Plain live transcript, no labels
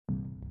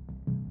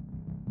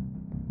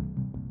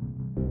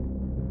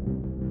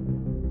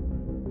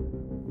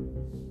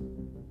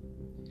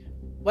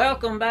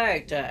Welcome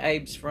back to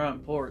Abe's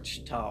Front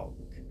Porch Talk.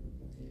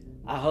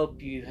 I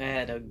hope you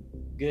had a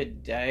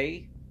good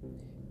day.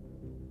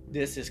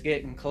 This is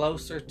getting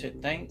closer to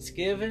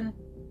Thanksgiving.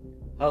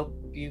 Hope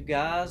you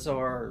guys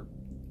are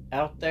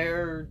out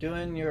there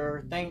doing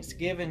your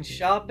Thanksgiving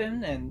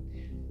shopping and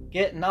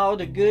getting all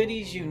the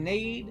goodies you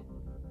need.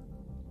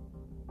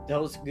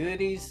 Those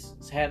goodies,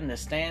 having to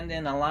stand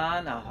in a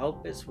line, I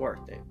hope it's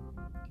worth it.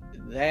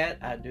 That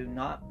I do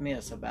not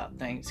miss about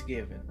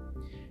Thanksgiving.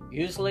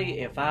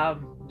 Usually if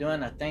I'm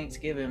doing a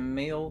Thanksgiving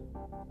meal,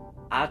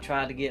 I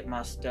try to get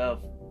my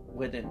stuff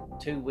within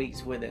 2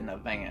 weeks in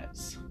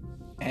advance.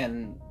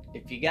 And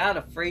if you got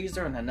a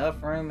freezer and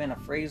enough room in a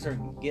freezer,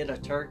 you get a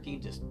turkey,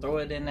 just throw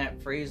it in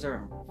that freezer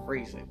and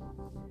freeze it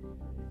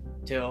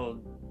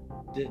till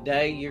the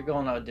day you're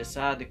going to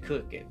decide to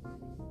cook it.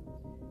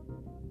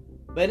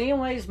 But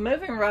anyways,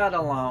 moving right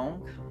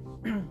along,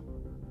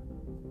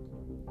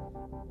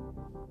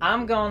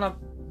 I'm going to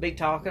be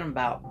talking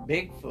about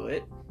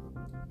Bigfoot.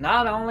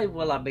 Not only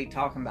will I be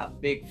talking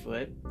about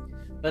Bigfoot,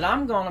 but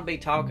I'm going to be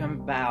talking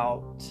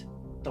about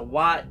the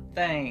white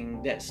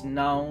thing that's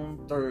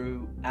known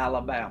through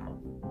Alabama.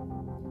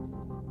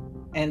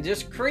 And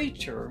this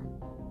creature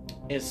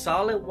is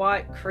solid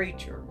white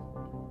creature.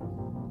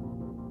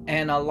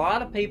 And a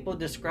lot of people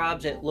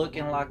describes it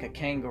looking like a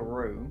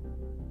kangaroo.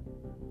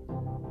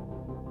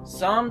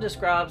 Some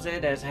describes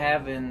it as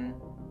having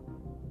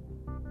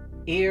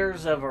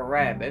ears of a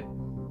rabbit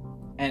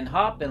and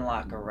hopping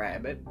like a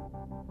rabbit.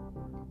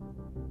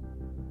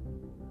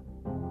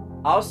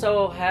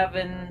 Also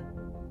having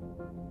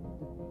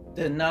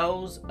the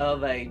nose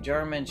of a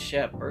German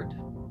Shepherd.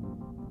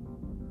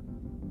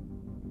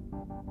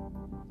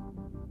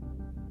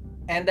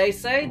 And they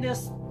say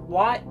this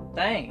white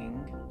thing,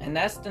 and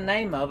that's the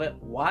name of it,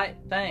 white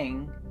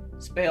thing,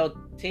 spelled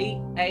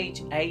Thang.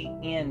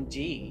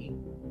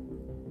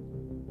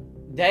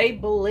 They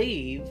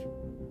believe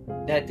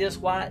that this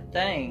white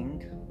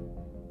thing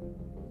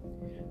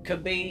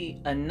could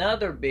be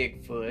another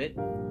Bigfoot,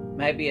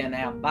 maybe an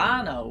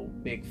albino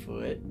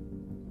Bigfoot.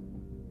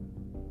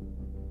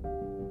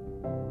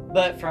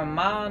 But from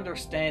my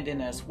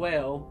understanding as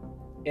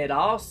well, it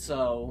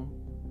also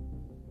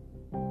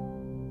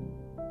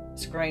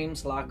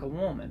screams like a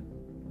woman.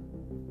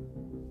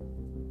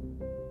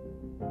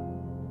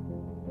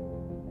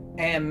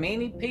 And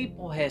many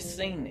people have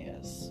seen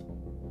this.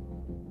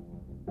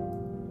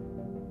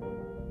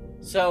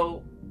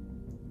 So,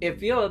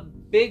 if you're a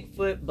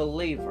Bigfoot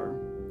believer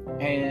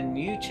and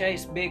you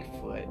chase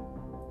Bigfoot,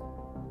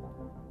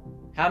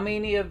 how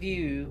many of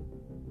you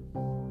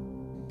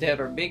that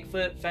are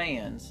Bigfoot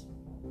fans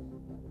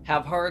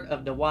have heard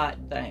of the white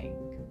thing?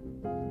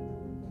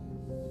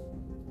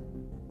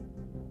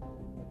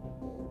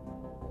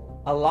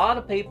 A lot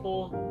of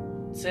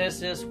people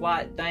says this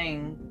white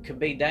thing could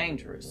be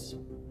dangerous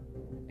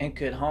and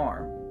could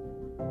harm.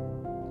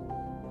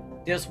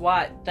 This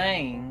white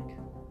thing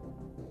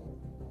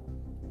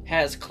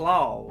has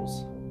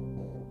claws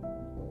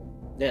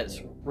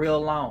that's real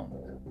long.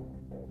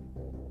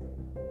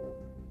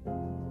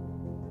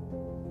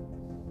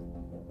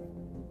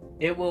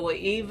 It will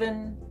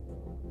even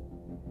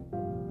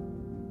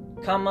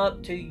come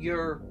up to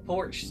your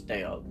porch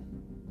step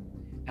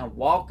and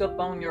walk up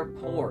on your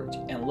porch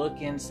and look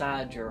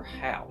inside your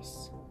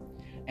house.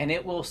 And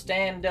it will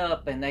stand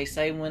up, and they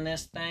say when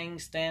this thing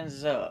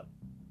stands up,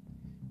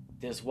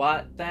 this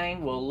white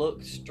thing will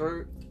look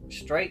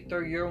straight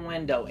through your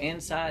window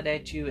inside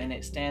at you, and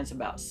it stands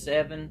about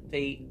 7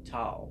 feet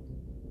tall.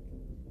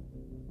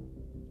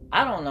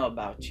 I don't know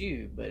about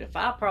you, but if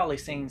I probably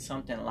seen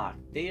something like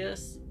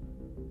this,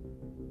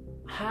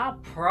 I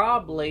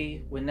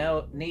probably would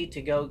need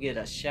to go get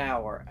a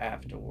shower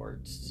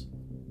afterwards,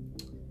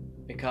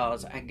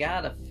 because I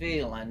got a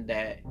feeling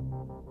that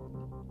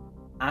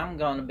I'm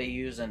going to be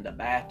using the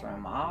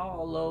bathroom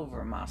all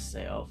over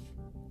myself,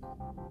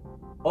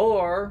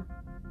 or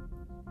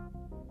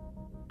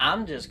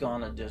I'm just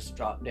going to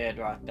drop dead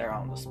right there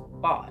on the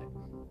spot.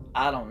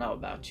 I don't know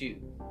about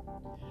you,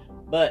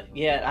 but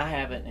yet I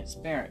haven't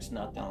experienced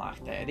nothing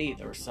like that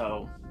either,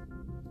 so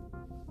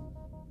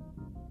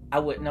I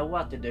wouldn't know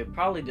what to do.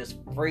 Probably just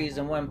freeze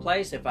in one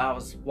place if I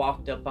was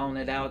walked up on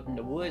it out in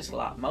the woods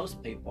like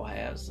most people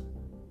has.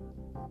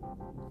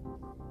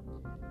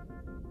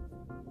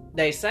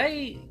 They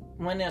say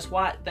when this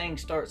white thing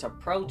starts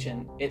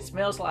approaching, it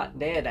smells like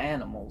dead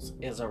animals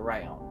is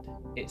around.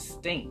 It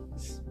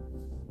stinks.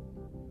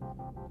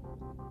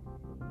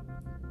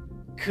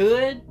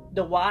 Could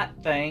the white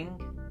thing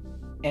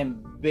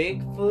and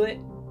Bigfoot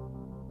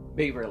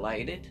be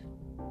related?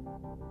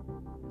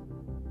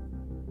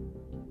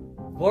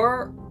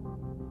 Where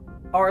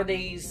are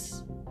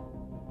these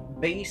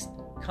beasts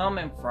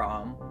coming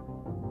from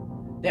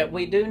that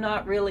we do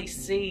not really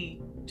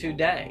see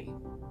today?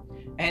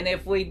 And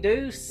if we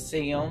do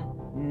see them,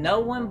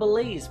 no one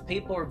believes.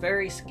 People are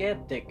very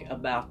skeptic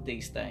about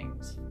these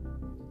things.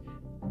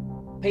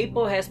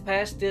 People has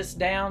passed this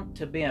down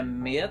to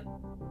being myth.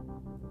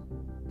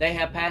 They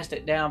have passed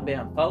it down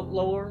being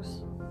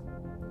folklores,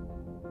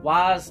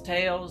 wise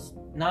tales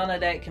None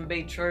of that can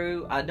be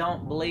true. I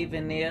don't believe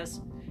in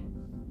this.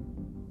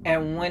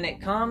 And when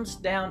it comes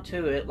down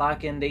to it,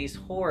 like in these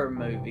horror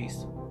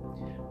movies,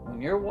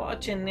 when you're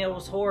watching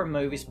those horror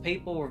movies,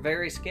 people were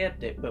very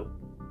skeptic, but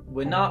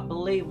would not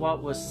believe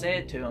what was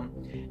said to them.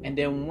 And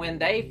then when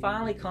they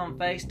finally come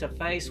face to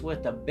face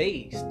with a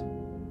beast,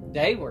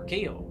 they were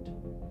killed.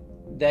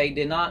 They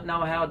did not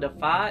know how to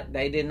fight.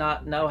 They did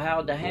not know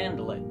how to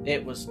handle it.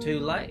 It was too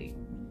late.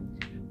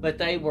 But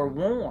they were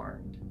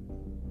warned.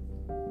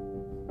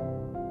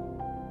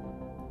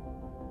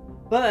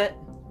 But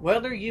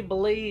whether you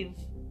believe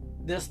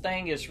this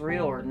thing is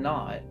real or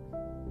not,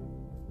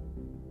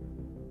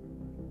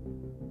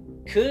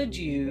 could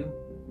you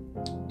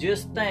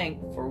just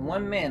think for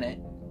 1 minute,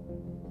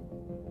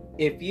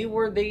 if you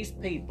were these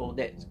people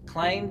that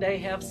claim they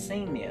have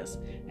seen this,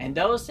 and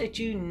those that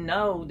you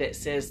know that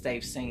says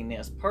they've seen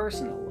this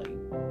personally,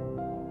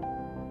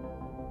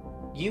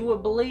 you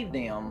would believe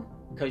them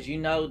because you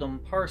know them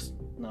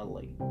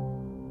personally.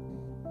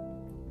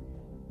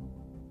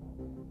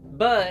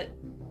 But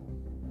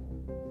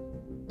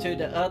to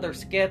the other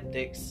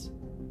skeptics,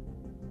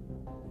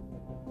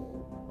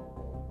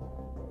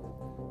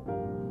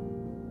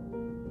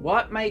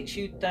 what makes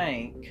you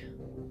think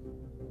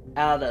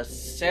out of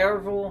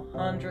several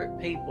hundred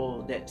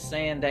people that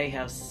saying they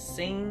have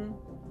seen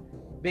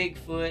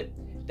Bigfoot,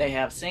 they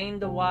have seen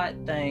the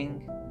white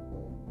thing,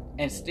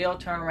 and still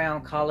turn around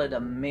and call it a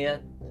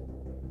myth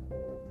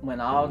when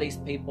all these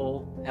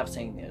people have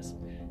seen this?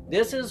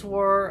 This is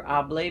where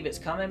I believe it's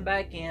coming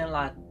back in,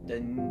 like the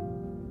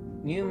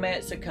New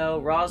Mexico,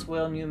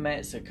 Roswell, New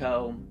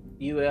Mexico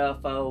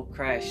UFO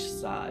crash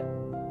site.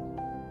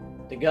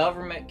 The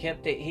government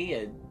kept it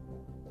hid.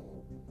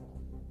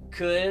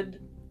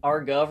 Could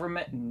our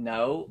government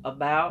know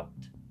about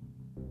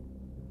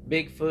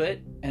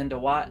Bigfoot and the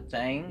white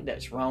thing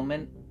that's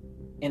roaming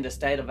in the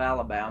state of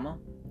Alabama?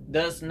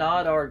 Does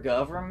not our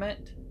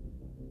government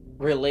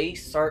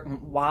release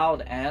certain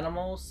wild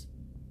animals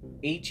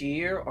each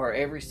year or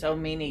every so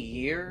many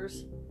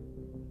years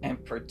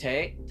and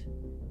protect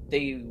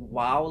the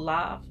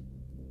wildlife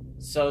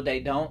so they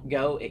don't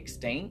go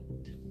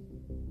extinct?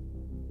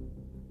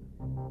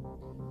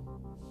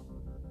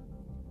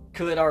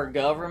 Could our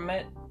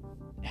government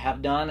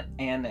have done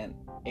an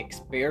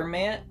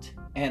experiment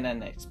and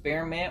an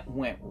experiment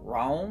went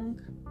wrong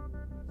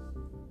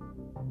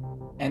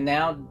and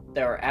now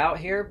they're out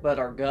here, but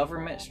our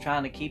government's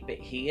trying to keep it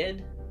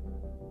hid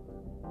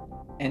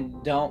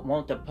and don't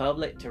want the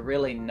public to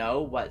really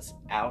know what's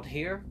out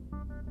here?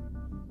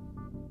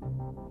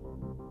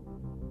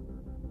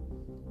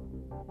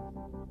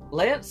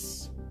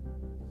 Let's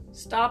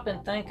stop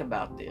and think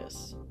about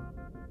this.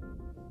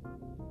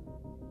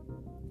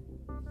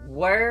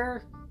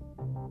 Where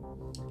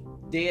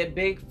did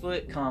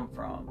Bigfoot come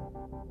from?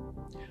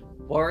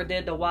 Where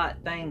did the white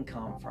thing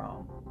come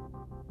from?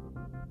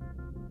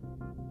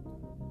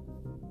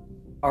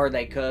 Are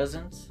they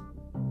cousins?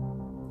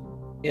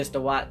 Is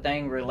the white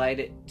thing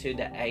related to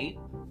the ape?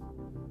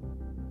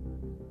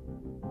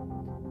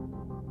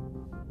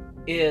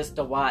 Is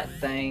the white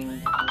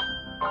thing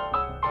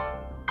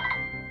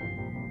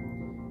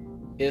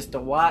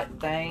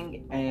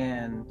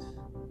and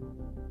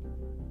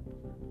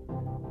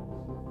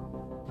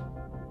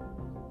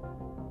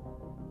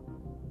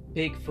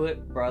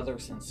Bigfoot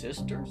brothers and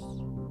sisters?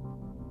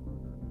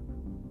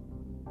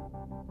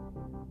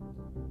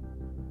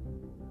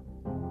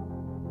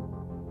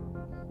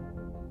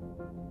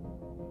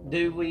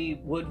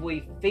 Would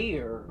we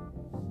fear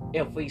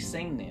if we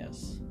seen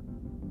this?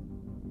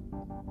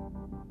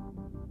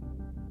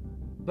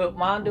 But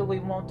why do we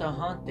want to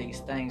hunt these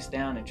things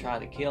down and try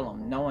to kill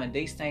them, knowing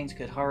these things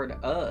could hurt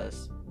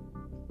us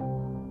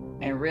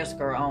and risk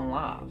our own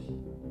life?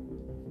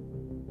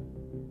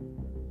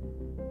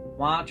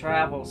 Why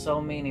travel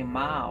so many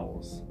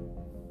miles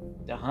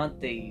to hunt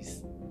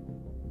these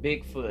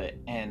Bigfoot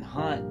and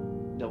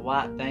hunt the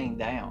white thing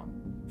down?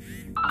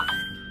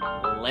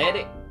 Let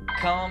it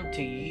come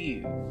to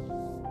you.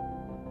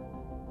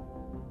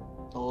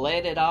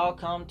 Let it all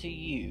come to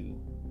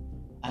you.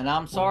 And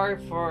I'm sorry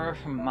for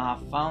my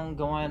phone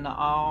going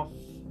off.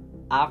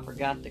 I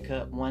forgot to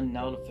cut one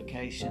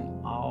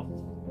notification off.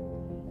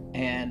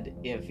 And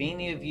if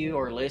any of you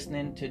are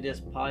listening to this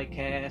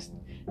podcast,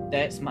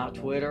 that's my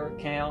Twitter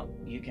account.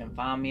 You can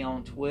find me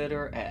on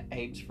Twitter at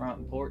Abe's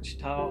Front Porch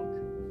Talk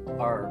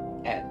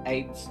or at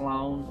Abe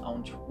Sloan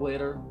on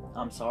Twitter.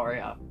 I'm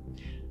sorry.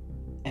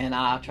 And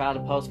I try to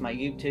post my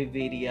YouTube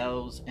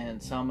videos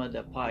and some of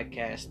the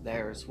podcasts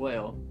there as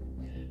well.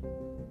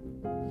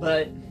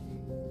 But,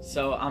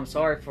 so I'm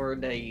sorry for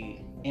the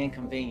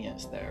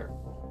inconvenience there.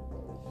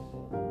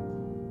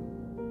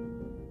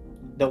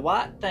 The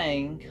white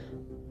thing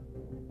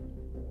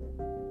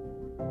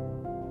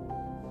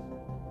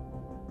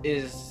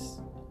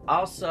is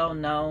also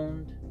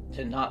known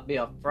to not be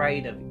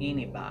afraid of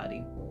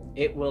anybody.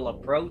 It will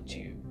approach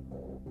you,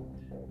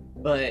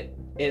 but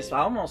it's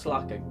almost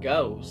like a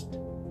ghost.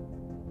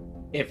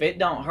 If it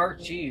don't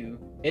hurt you,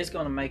 it's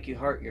going to make you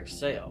hurt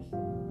yourself.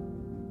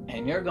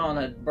 And you're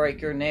gonna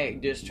break your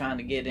neck just trying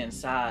to get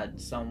inside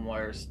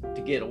somewhere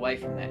to get away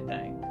from that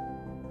thing.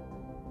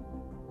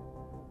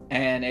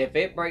 And if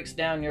it breaks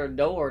down your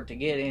door to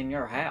get in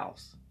your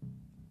house,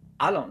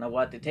 I don't know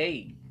what to tell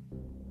you.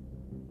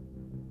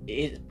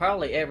 It's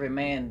probably every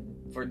man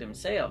for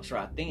themselves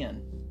right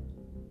then.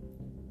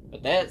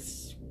 But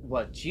that's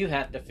what you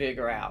have to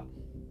figure out.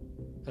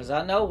 Because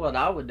I know what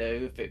I would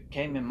do if it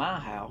came in my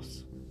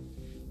house.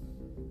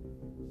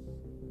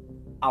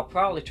 I'll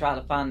probably try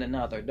to find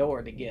another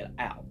door to get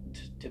out,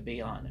 to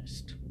be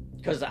honest.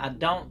 Because I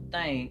don't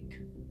think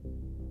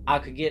I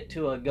could get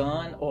to a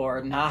gun or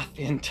a knife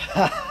in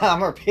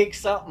time or pick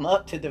something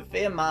up to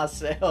defend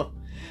myself.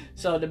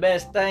 So the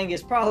best thing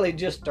is probably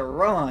just to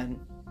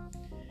run.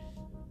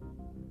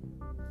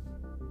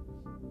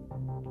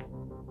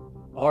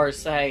 Or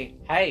say,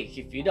 hey,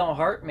 if you don't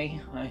hurt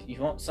me,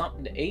 you want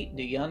something to eat?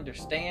 Do you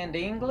understand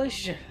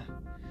English?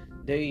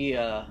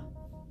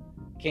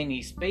 Can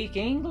you speak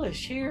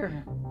English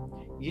here?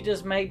 You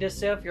just made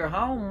yourself your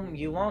home.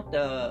 You want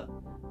the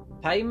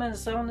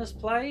payments on this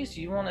place?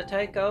 You want to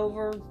take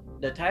over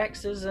the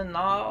taxes and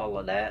all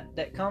of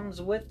that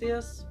comes with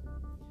this?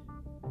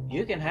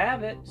 You can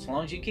have it as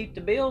long as you keep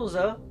the bills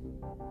up.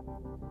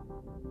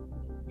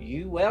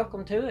 You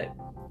welcome to it.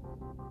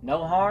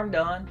 No harm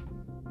done.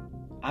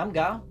 I'm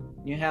gone.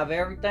 You have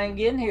everything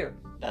in here.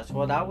 That's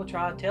what I would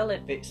try to tell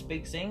it if it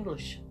speaks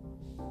English.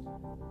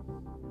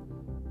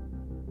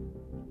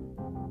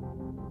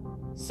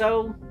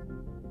 So,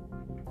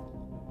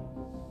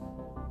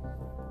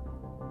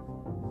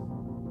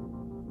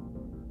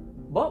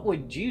 what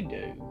would you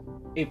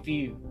do if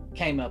you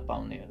came up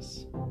on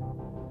this?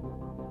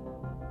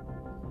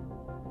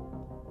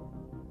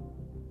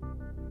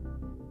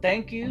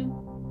 Thank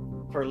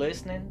you for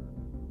listening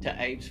to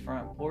Abe's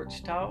Front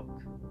Porch Talk.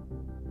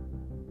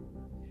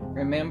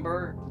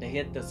 Remember to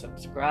hit the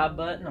subscribe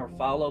button or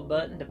follow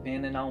button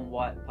depending on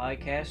what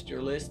podcast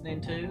you're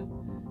listening to.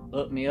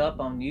 Look me up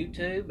on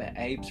YouTube at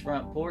Abe's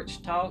Front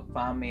Porch Talk.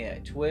 Find me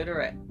at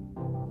Twitter at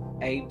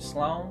Abe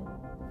Sloan.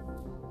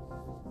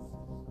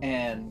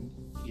 And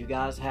you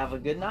guys have a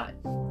good night.